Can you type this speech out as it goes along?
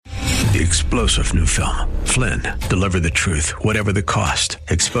The explosive new film, Flynn, deliver the truth, whatever the cost,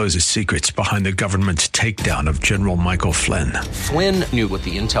 exposes secrets behind the government's takedown of General Michael Flynn. Flynn knew what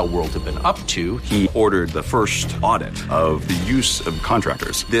the intel world had been up to. He ordered the first audit of the use of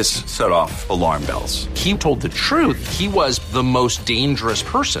contractors. This set off alarm bells. He told the truth. He was the most dangerous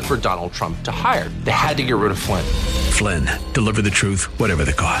person for Donald Trump to hire. They had to get rid of Flynn. Flynn, deliver the truth, whatever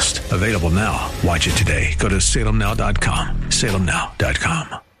the cost. Available now. Watch it today. Go to salemnow.com.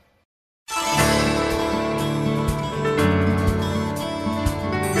 salemnow.com.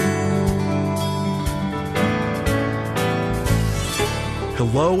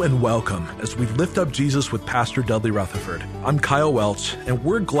 Hello and welcome as we lift up Jesus with Pastor Dudley Rutherford. I'm Kyle Welch, and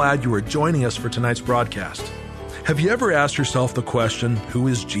we're glad you are joining us for tonight's broadcast. Have you ever asked yourself the question, who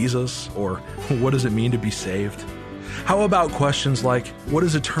is Jesus? Or what does it mean to be saved? How about questions like, what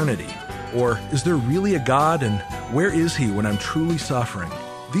is eternity? Or is there really a God, and where is he when I'm truly suffering?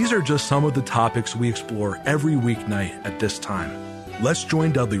 These are just some of the topics we explore every weeknight at this time. Let's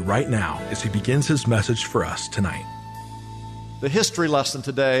join Dudley right now as he begins his message for us tonight. The history lesson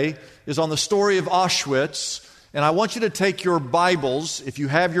today is on the story of Auschwitz, and I want you to take your Bibles, if you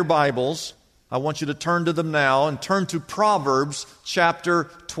have your Bibles, I want you to turn to them now and turn to Proverbs chapter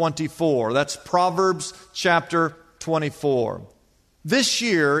 24. That's Proverbs chapter 24. This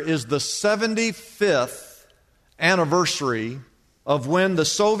year is the 75th anniversary of when the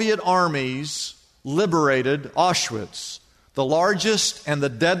Soviet armies liberated Auschwitz, the largest and the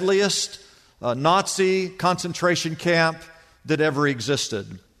deadliest Nazi concentration camp that ever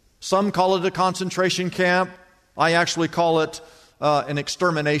existed. Some call it a concentration camp. I actually call it an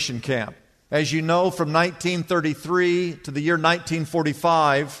extermination camp. As you know, from 1933 to the year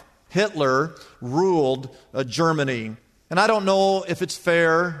 1945, Hitler ruled Germany. And I don't know if it's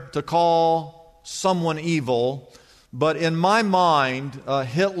fair to call someone evil, but in my mind,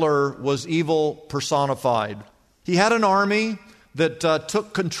 Hitler was evil personified. He had an army that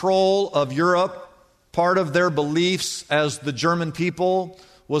took control of Europe. Part of their beliefs as the German people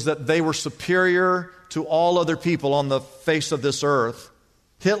was that they were superior to all other people on the face of this earth.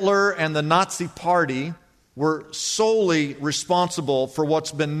 Hitler and the Nazi Party were solely responsible for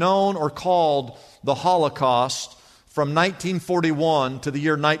what's been known or called the Holocaust from 1941 to the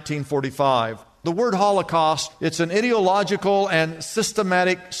year 1945. The word Holocaust, it's an ideological and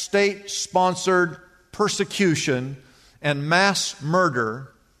systematic state-sponsored persecution and mass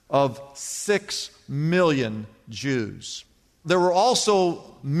murder of 6 million Jews. There were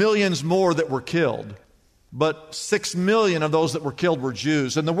also millions more that were killed, but 6 million of those that were killed were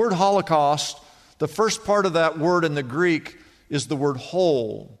Jews. And the word Holocaust, the first part of that word in the Greek is the word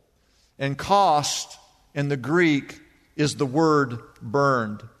whole, and cost in the Greek is the word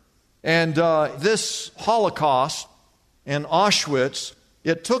burned. And this Holocaust in Auschwitz,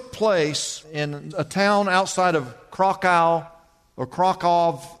 it took place in a town outside of Krakow,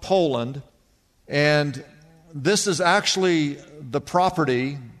 Poland. And this is actually the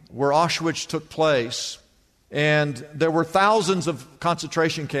property where Auschwitz took place. And there were thousands of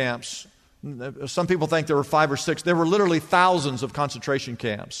concentration camps. Some people think there were 5 or 6. There were literally thousands of concentration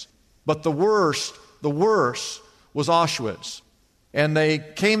camps. But the worst was Auschwitz. And they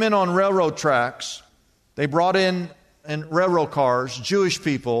came in on railroad tracks. They brought in railroad cars, Jewish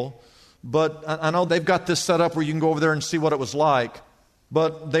people. But I know they've got this set up where you can go over there and see what it was like.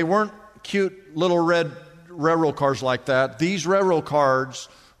 But they weren't cute little red railroad cars like that. These railroad cars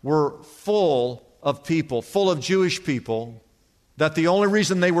were full of people, full of Jewish people, that the only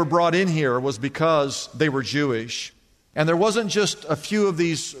reason they were brought in here was because they were Jewish. And there wasn't just a few of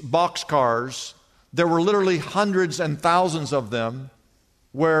these box cars. There were literally hundreds and thousands of them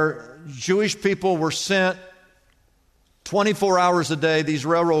where Jewish people were sent 24 hours a day. These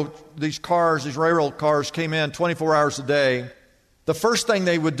railroad cars came in 24 hours a day. The first thing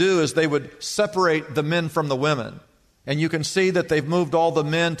they would do is they would separate the men from the women. And you can see that they've moved all the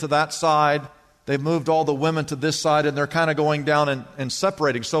men to that side. They've moved all the women to this side, and they're kind of going down and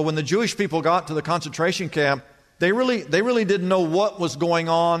separating. So when the Jewish people got to the concentration camp, they really didn't know what was going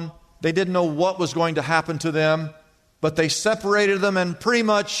on. They didn't know what was going to happen to them. But they separated them, and pretty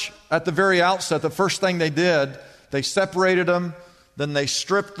much at the very outset, the first thing they did, they separated them, then they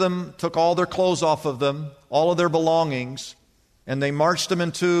stripped them, took all their clothes off of them, all of their belongings, and they marched them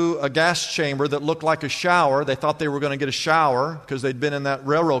into a gas chamber that looked like a shower. They thought they were going to get a shower because they'd been in that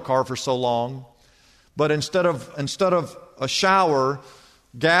railroad car for so long. But instead of a shower,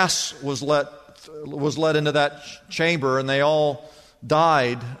 gas was let into that chamber, and they all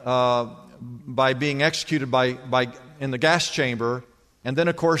died by being executed in the gas chamber. And then,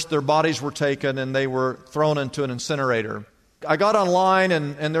 of course, their bodies were taken and they were thrown into an incinerator. I got online,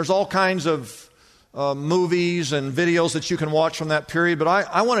 and there's all kinds of movies and videos that you can watch from that period, but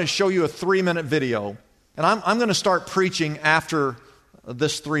I want to show you a 3-minute video. And I'm going to start preaching after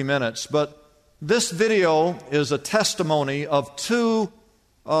this 3 minutes. But this video is a testimony of 2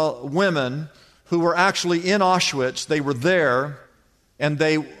 women who were actually in Auschwitz. They were there, and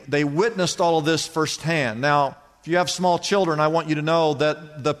they witnessed all of this firsthand. Now, if you have small children, I want you to know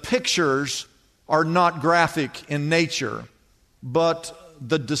that the pictures are not graphic in nature, but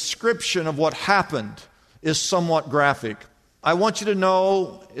the description of what happened is somewhat graphic. I want you to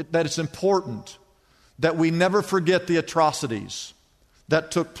know that it's important that we never forget the atrocities that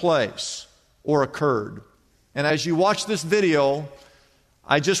took place or occurred. And as you watch this video,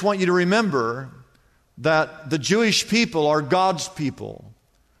 I just want you to remember that the Jewish people are God's people.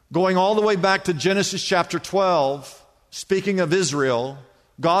 Going all the way back to Genesis chapter 12, speaking of Israel,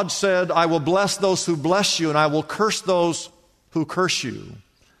 God said, I will bless those who bless you, and I will curse those who curse you.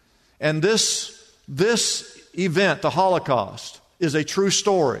 And this event, the Holocaust, is a true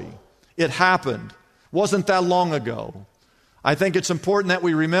story. It happened. Wasn't that long ago. I think it's important that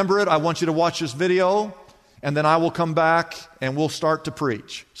we remember it. I want you to watch this video, and then I will come back and we'll start to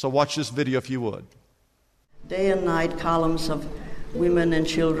preach. So watch this video if you would. Day and night, columns of women and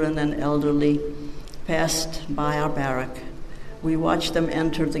children and elderly passed by our barrack. We watched them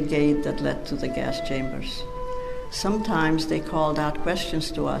enter the gate that led to the gas chambers. Sometimes they called out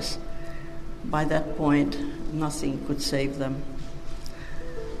questions to us. By that point, nothing could save them.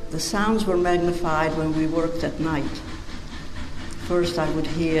 The sounds were magnified when we worked at night. First, I would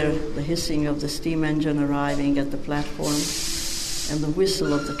hear the hissing of the steam engine arriving at the platform and the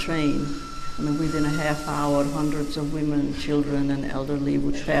whistle of the train. And then within a half hour, hundreds of women, children, and elderly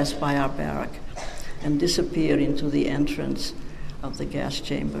would pass by our barrack and disappear into the entrance of the gas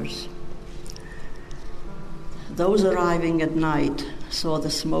chambers. Those arriving at night saw the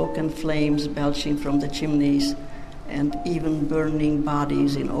smoke and flames belching from the chimneys and even burning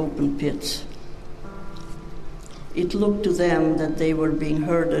bodies in open pits. It looked to them that they were being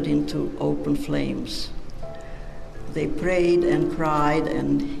herded into open flames. They prayed and cried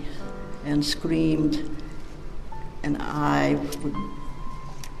and screamed, and I would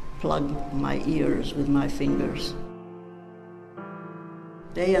plug my ears with my fingers.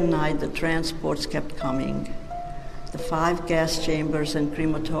 Day and night, the transports kept coming. The 5 gas chambers and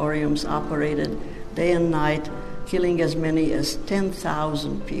crematoriums operated day and night, killing as many as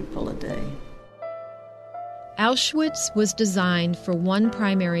 10,000 people a day. Auschwitz was designed for one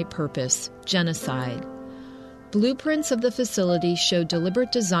primary purpose: genocide. Blueprints of the facility show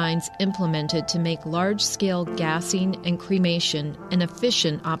deliberate designs implemented to make large-scale gassing and cremation an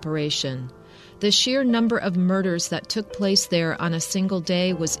efficient operation. The sheer number of murders that took place there on a single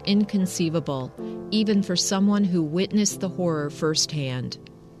day was inconceivable, even for someone who witnessed the horror firsthand.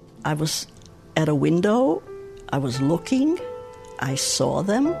 I was at a window, I was looking, I saw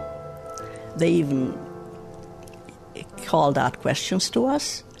them. They even called out questions to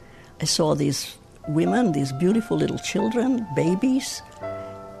us. I saw these women, these beautiful little children, babies,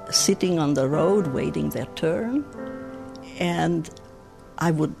 sitting on the road waiting their turn. And I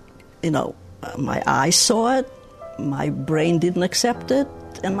would, my eyes saw it, my brain didn't accept it,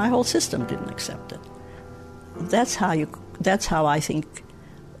 and my whole system didn't accept it. That's how I think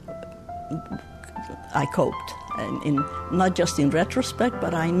I coped. And not just in retrospect,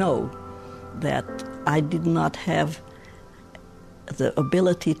 but I know that I did not have the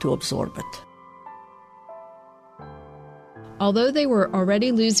ability to absorb it. Although they were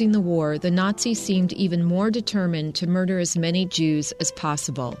already losing the war, the Nazis seemed even more determined to murder as many Jews as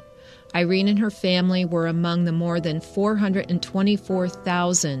possible. Irene and her family were among the more than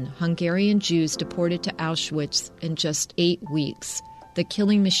 424,000 Hungarian Jews deported to Auschwitz in just 8 weeks. The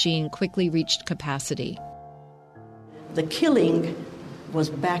killing machine quickly reached capacity. The killing was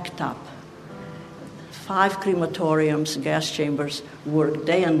backed up. 5 crematoriums, gas chambers worked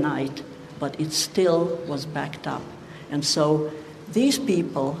day and night, but it still was backed up. And so these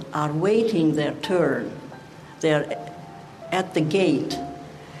people are waiting their turn. They're at the gate,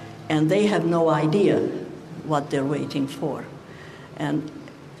 and they have no idea what they're waiting for. And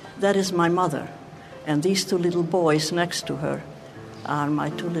that is my mother. And these 2 little boys next to her are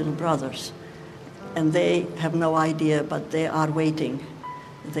my 2 little brothers. And they have no idea, but they are waiting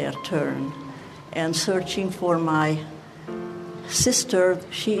their turn. And searching for my sister,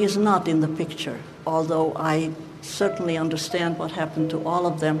 she is not in the picture. Although I certainly understand what happened to all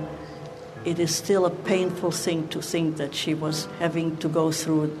of them, it is still a painful thing to think that she was having to go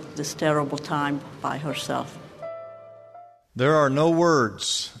through this terrible time by herself. There are no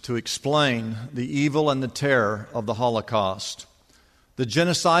words to explain the evil and the terror of the Holocaust. The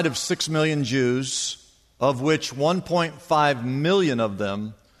genocide of 6 million Jews, of which 1.5 million of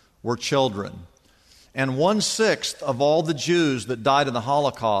them were children. And 1/6 of all the Jews that died in the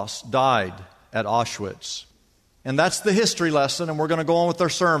Holocaust died at Auschwitz. And that's the history lesson, and we're going to go on with our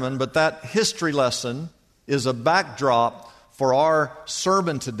sermon, but that history lesson is a backdrop for our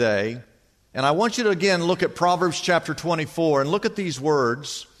sermon today. And I want you to again look at Proverbs chapter 24 and look at these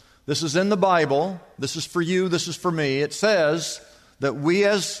words. This is in the Bible. This is for you. This is for me. It says that we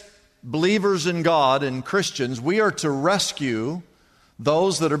as believers in God and Christians, we are to rescue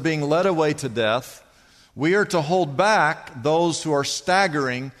those that are being led away to death. We are to hold back those who are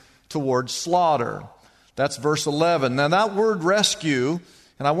staggering towards slaughter. That's verse 11. Now that word rescue,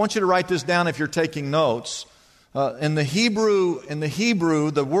 and I want you to write this down if you're taking notes. In the Hebrew,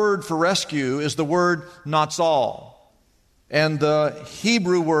 the word for rescue is the word natsal. And the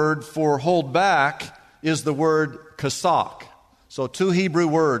Hebrew word for hold back is the word kasak. So 2 Hebrew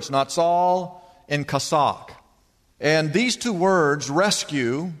words, natsal and kasak. And these 2 words,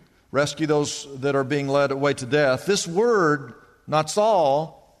 rescue those that are being led away to death. This word,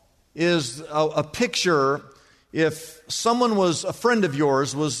 natsal, is a picture. If someone a friend of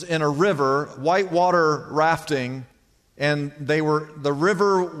yours was in a river, whitewater rafting, and the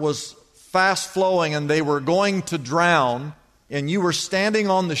river was fast flowing and they were going to drown, and you were standing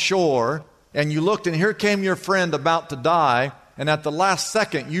on the shore, and you looked and here came your friend about to die, and at the last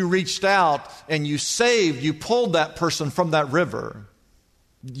second you reached out and you pulled that person from that river.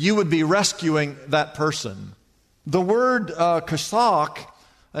 You would be rescuing that person. The word kasak,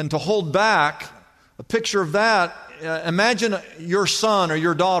 and to hold back, a picture of that, imagine your son or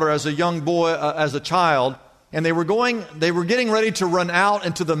your daughter as a young boy, as a child, and they were getting ready to run out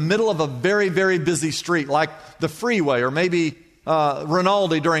into the middle of a very, very busy street, like the freeway or maybe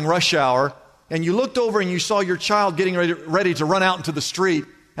Rinaldi during rush hour, and you looked over and you saw your child getting ready to run out into the street,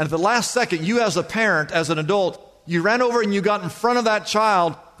 and at the last second, you as a parent, as an adult, you ran over and you got in front of that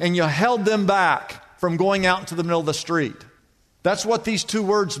child and you held them back from going out into the middle of the street. That's what these 2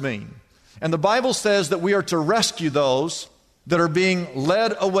 words mean. And the Bible says that we are to rescue those that are being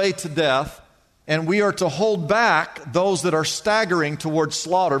led away to death, and we are to hold back those that are staggering towards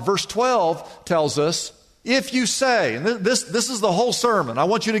slaughter. Verse 12 tells us, if you say, and this is the whole sermon, I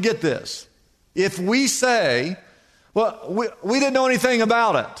want you to get this. If we say, well, we didn't know anything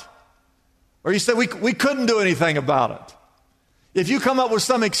about it, or you say we couldn't do anything about it, if you come up with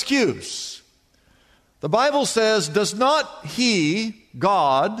some excuse, the Bible says, does not He,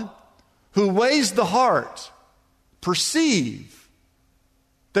 God, who weighs the heart, perceive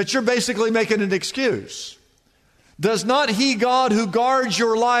that you're basically making an excuse? Does not He, God, who guards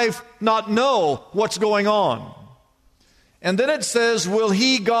your life, not know what's going on? And then it says, will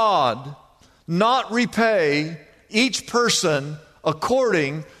He, God, not repay each person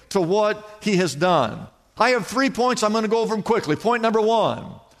according to what he has done? I have 3 points. I'm going to go over them quickly. Point number 1,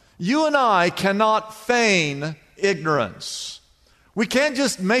 you and I cannot feign ignorance. We can't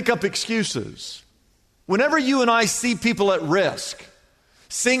just make up excuses. Whenever you and I see people at risk,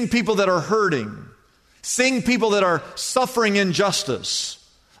 seeing people that are hurting, seeing people that are suffering injustice,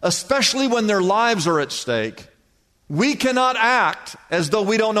 especially when their lives are at stake, we cannot act as though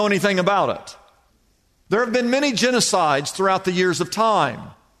we don't know anything about it. There have been many genocides throughout the years of time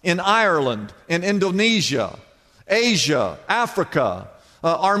in Ireland, in Indonesia, Asia, Africa,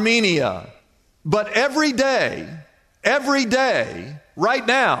 Armenia. But every day, right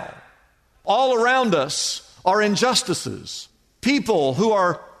now, all around us are injustices. People who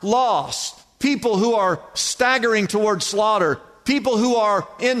are lost, people who are staggering towards slaughter, people who are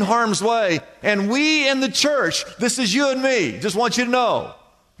in harm's way. And we in the church, this is you and me, just want you to know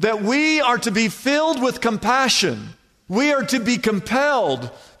that we are to be filled with compassion. We are to be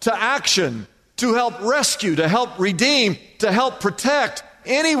compelled to action, to help rescue, to help redeem, to help protect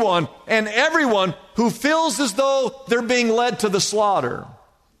anyone and everyone who feels as though they're being led to the slaughter.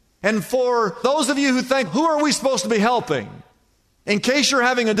 And for those of you who think, who are we supposed to be helping? In case you're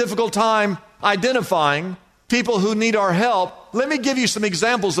having a difficult time identifying people who need our help, let me give you some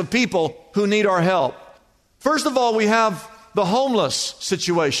examples of people who need our help. First of all, we have the homeless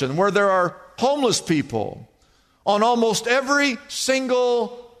situation, where there are homeless people on almost every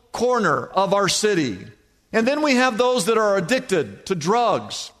single corner of our city. And then we have those that are addicted to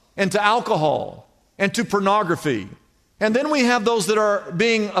drugs and to alcohol and to pornography. And then we have those that are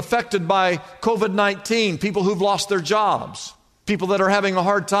being affected by COVID-19, people who've lost their jobs, people that are having a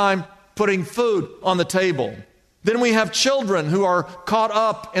hard time putting food on the table. Then we have children who are caught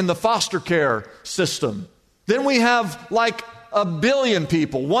up in the foster care system. Then we have like 1 billion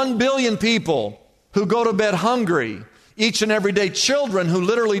people, 1 billion people who go to bed hungry each and every day. Children who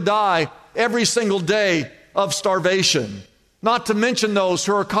literally die every single day of starvation. Not to mention those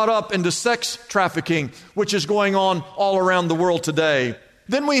who are caught up into sex trafficking, which is going on all around the world today.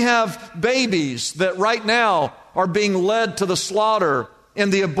 Then we have babies that right now are being led to the slaughter in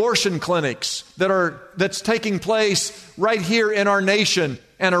the abortion clinics that's taking place right here in our nation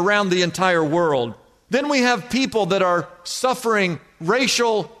and around the entire world. Then we have people that are suffering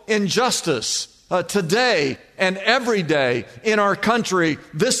racial injustice today and every day in our country.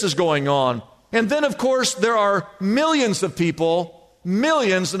 This is going on. And then, of course, there are millions of people,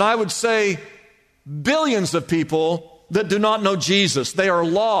 millions, and I would say billions of people that do not know Jesus. They are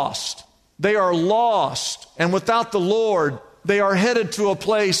lost. They are lost. And without the Lord, they are headed to a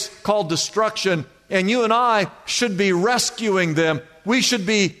place called destruction. And you and I should be rescuing them. We should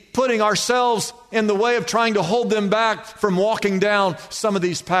be putting ourselves in the way of trying to hold them back from walking down some of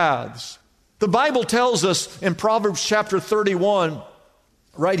these paths. The Bible tells us in Proverbs chapter 31,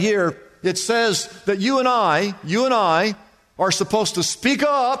 right here, it says that you and I are supposed to speak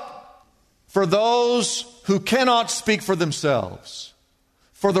up for those who cannot speak for themselves,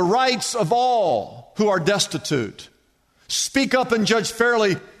 for the rights of all who are destitute. Speak up and judge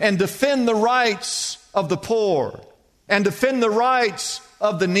fairly and defend the rights of the poor and defend the rights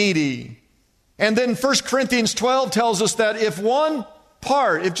of the needy. And then 1 Corinthians 12 tells us that if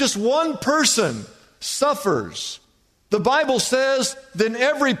just one person suffers, the Bible says then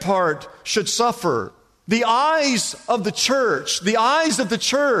every part should suffer. The eyes of the church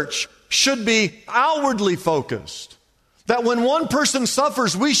should be outwardly focused. That when one person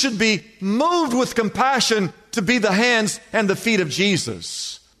suffers, we should be moved with compassion to be the hands and the feet of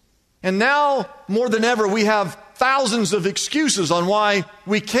Jesus. And now, more than ever, we have thousands of excuses on why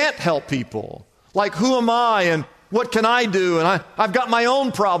we can't help people. Like, who am I and what can I do? And I've got my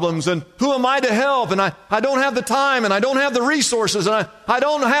own problems, and who am I to help? And I don't have the time, and I don't have the resources, and I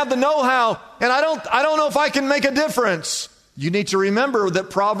don't have the know-how, and I don't know if I can make a difference. You need to remember that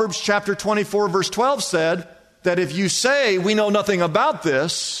Proverbs chapter 24, verse 12 said that if you say we know nothing about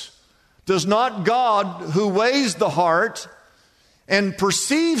this, does not God who weighs the heart and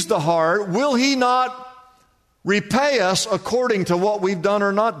perceives the heart, will he not repay us according to what we've done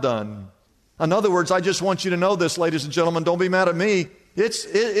or not done? In other words, I just want you to know this, ladies and gentlemen, don't be mad at me.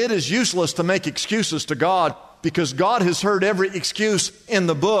 It is useless to make excuses to God, because God has heard every excuse in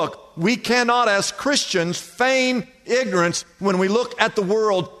the book. We cannot, as Christians, feign ignorance when we look at the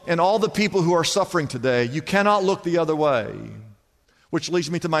world and all the people who are suffering today. You cannot look the other way. Which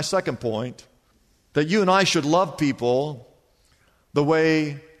leads me to my second point, that you and I should love people the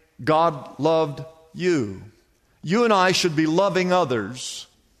way God loved you. You and I should be loving others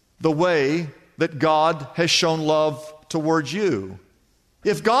the way that God has shown love towards you.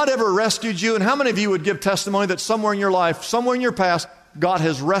 If God ever rescued you, and how many of you would give testimony that somewhere in your life, somewhere in your past, God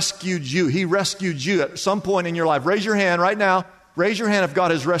has rescued you? He rescued you at some point in your life. Raise your hand right now. Raise your hand if God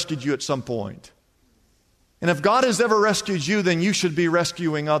has rescued you at some point. And if God has ever rescued you, then you should be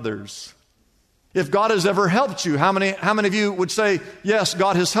rescuing others. If God has ever helped you, how many of you would say, yes,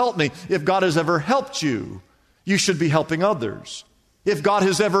 God has helped me? If God has ever helped you, you should be helping others. If God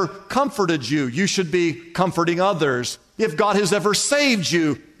has ever comforted you, you should be comforting others. If God has ever saved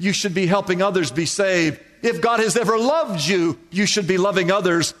you, you should be helping others be saved. If God has ever loved you, you should be loving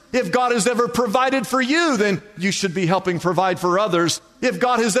others. If God has ever provided for you, then you should be helping provide for others. If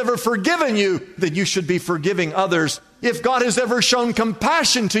God has ever forgiven you, then you should be forgiving others. If God has ever shown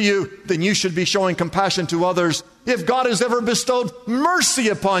compassion to you, then you should be showing compassion to others. If God has ever bestowed mercy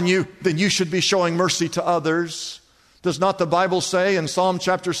upon you, then you should be showing mercy to others. Does not the Bible say in Psalm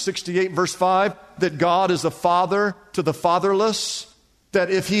chapter 68, verse 5, that God is a father to the fatherless?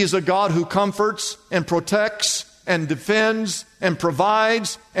 That if he is a God who comforts and protects and defends and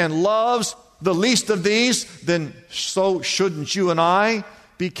provides and loves the least of these, then so shouldn't you and I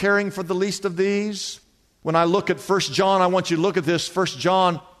be caring for the least of these? When I look at 1 John, I want you to look at this. 1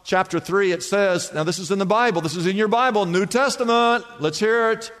 John chapter 3, it says, now this is in the Bible, this is in your Bible, New Testament. Let's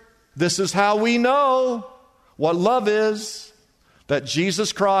hear it. This is how we know what love is, that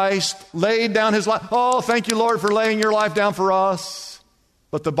Jesus Christ laid down his life. Oh, thank you, Lord, for laying your life down for us.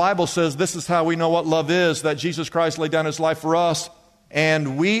 But the Bible says this is how we know what love is, that Jesus Christ laid down his life for us,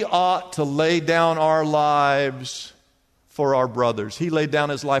 and we ought to lay down our lives for our brothers. He laid down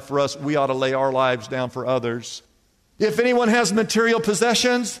his life for us. We ought to lay our lives down for others. If anyone has material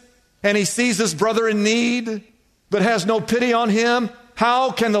possessions and he sees his brother in need but has no pity on him,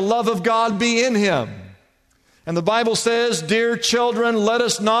 how can the love of God be in him? And the Bible says, dear children, let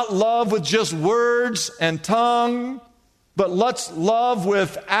us not love with just words and tongue, but let's love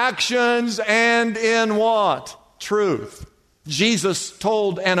with actions and in what? Truth. Jesus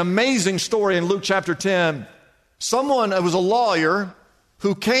told an amazing story in Luke chapter 10. Someone, it was a lawyer,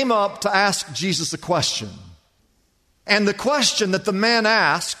 who came up to ask Jesus a question. And the question that the man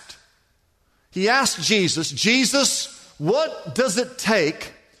asked, he asked Jesus, Jesus, what does it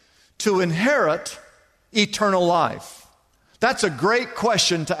take to inherit eternal life? That's a great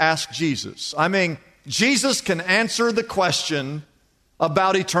question to ask Jesus. I mean, Jesus can answer the question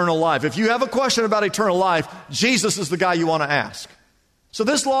about eternal life. If you have a question about eternal life, Jesus is the guy you want to ask. So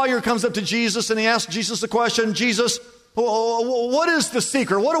this lawyer comes up to Jesus and he asks Jesus the question, Jesus, what is the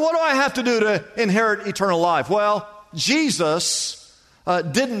secret? What do I have to do to inherit eternal life? Well, Jesus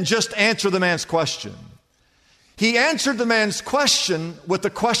didn't just answer the man's question. He answered the man's question with a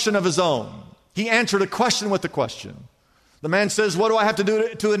question of his own. He answered a question with a question. The man says, what do I have to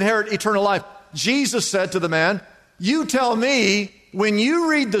do to inherit eternal life? Jesus said to the man, you tell me, when you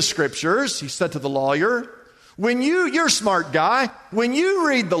read the scriptures, he said to the lawyer, you're a smart guy, when you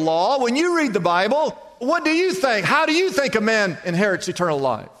read the law, when you read the Bible, what do you think? How do you think a man inherits eternal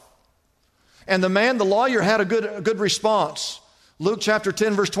life? And the lawyer had a good response. Luke chapter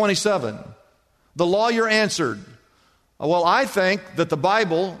 10, verse 27. The lawyer answered, well, I think that the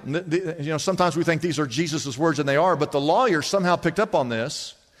Bible, sometimes we think these are Jesus' words, and they are, but the lawyer somehow picked up on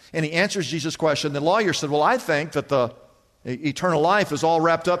this, and he answers Jesus' question. The lawyer said, well, I think that the eternal life is all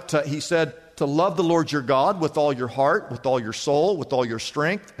wrapped up to, he said, to love the Lord your God with all your heart, with all your soul, with all your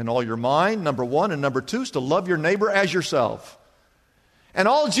strength, and all your mind, number one. And number two is to love your neighbor as yourself. And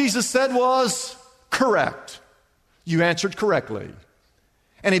all Jesus said was, correct. You answered correctly.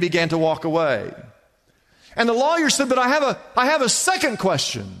 And he began to walk away. And the lawyer said, but I have a second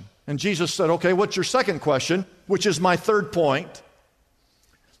question. And Jesus said, okay, what's your second question? Which is my third point.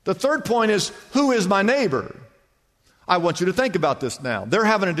 The third point is, who is my neighbor? I want you to think about this now. They're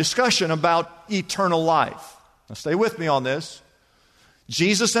having a discussion about eternal life. Now stay with me on this.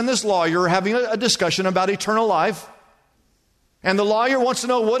 Jesus and this lawyer are having a discussion about eternal life. And the lawyer wants to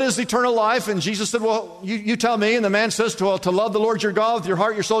know, what is eternal life? And Jesus said, well, you tell me. And the man says, to love the Lord your God with your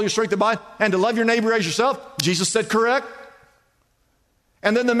heart, your soul, your strength, and mind, and to love your neighbor as yourself. Jesus said, correct.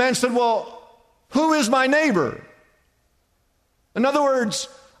 And then the man said, well, who is my neighbor? In other words,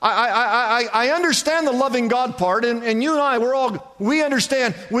 I understand the loving God part, and you and I, we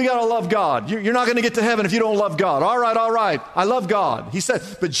understand we got to love God. You're not going to get to heaven if you don't love God. All right. I love God. He said,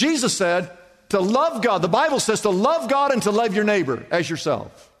 but Jesus said to love God. The Bible says to love God and to love your neighbor as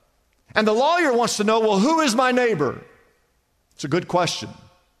yourself. And the lawyer wants to know, well, who is my neighbor? It's a good question.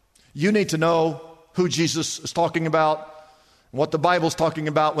 You need to know who Jesus is talking about, what the Bible's talking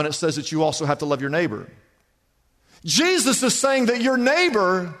about when it says that you also have to love your neighbor. Jesus is saying that your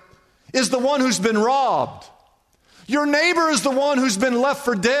neighbor is the one who's been robbed. Your neighbor is the one who's been left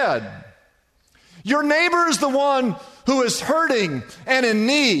for dead. Your neighbor is the one who is hurting and in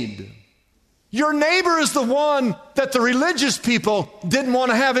need. Your neighbor is the one that the religious people didn't want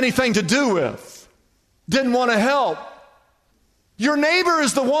to have anything to do with, didn't want to help. Your neighbor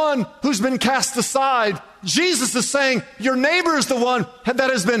is the one who's been cast aside. Jesus is saying your neighbor is the one that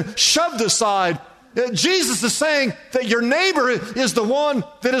has been shoved aside. Jesus is saying that your neighbor is the one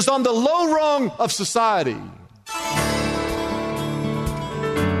that is on the low rung of society.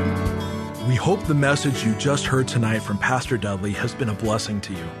 We hope the message you just heard tonight from Pastor Dudley has been a blessing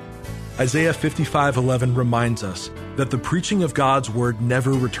to you. Isaiah 55:11 reminds us that the preaching of God's word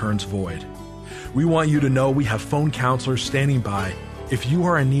never returns void. We want you to know we have phone counselors standing by if you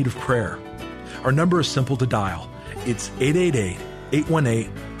are in need of prayer. Our number is simple to dial. It's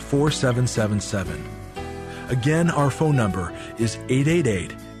 888-818-4777. Again, our phone number is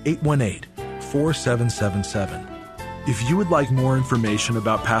 888-818-4777. If you would like more information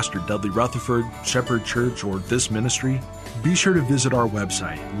about Pastor Dudley Rutherford, Shepherd Church, or this ministry, be sure to visit our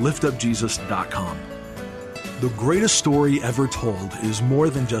website, liftupjesus.com. The greatest story ever told is more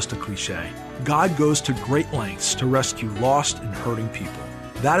than just a cliche. God goes to great lengths to rescue lost and hurting people.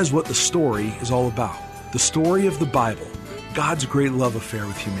 That is what the story is all about. The story of the Bible, God's great love affair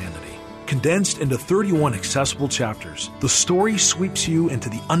with humanity. Condensed into 31 accessible chapters, the story sweeps you into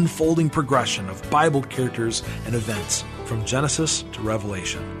the unfolding progression of Bible characters and events from Genesis to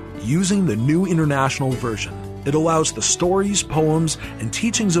Revelation. Using the New International Version, it allows the stories, poems, and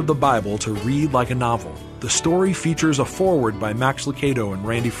teachings of the Bible to read like a novel. The story features a foreword by Max Lucado and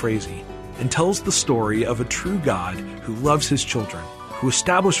Randy Frazee and tells the story of a true God who loves his children, who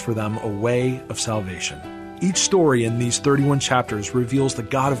established for them a way of salvation. Each story in these 31 chapters reveals the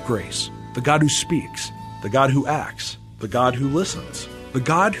God of grace, the God who speaks, the God who acts, the God who listens, the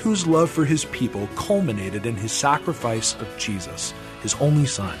God whose love for his people culminated in his sacrifice of Jesus, his only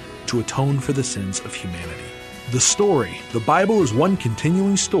Son, to atone for the sins of humanity. The story, the Bible is one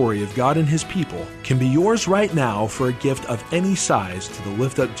continuing story of God and his people, can be yours right now for a gift of any size to the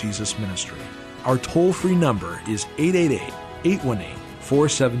Lift Up Jesus ministry. Our toll-free number is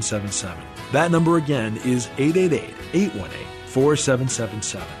 888-818-4777. That number again is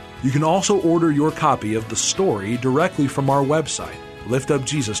 888-818-4777. You can also order your copy of the story directly from our website,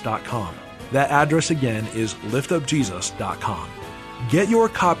 liftupjesus.com. That address again is liftupjesus.com. Get your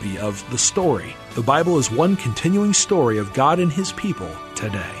copy of The Story. The Bible is one continuing story of God and his people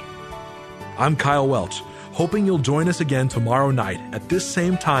today. I'm Kyle Welch, hoping you'll join us again tomorrow night at this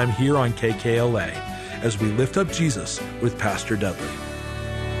same time here on KKLA as we lift up Jesus with Pastor Dudley.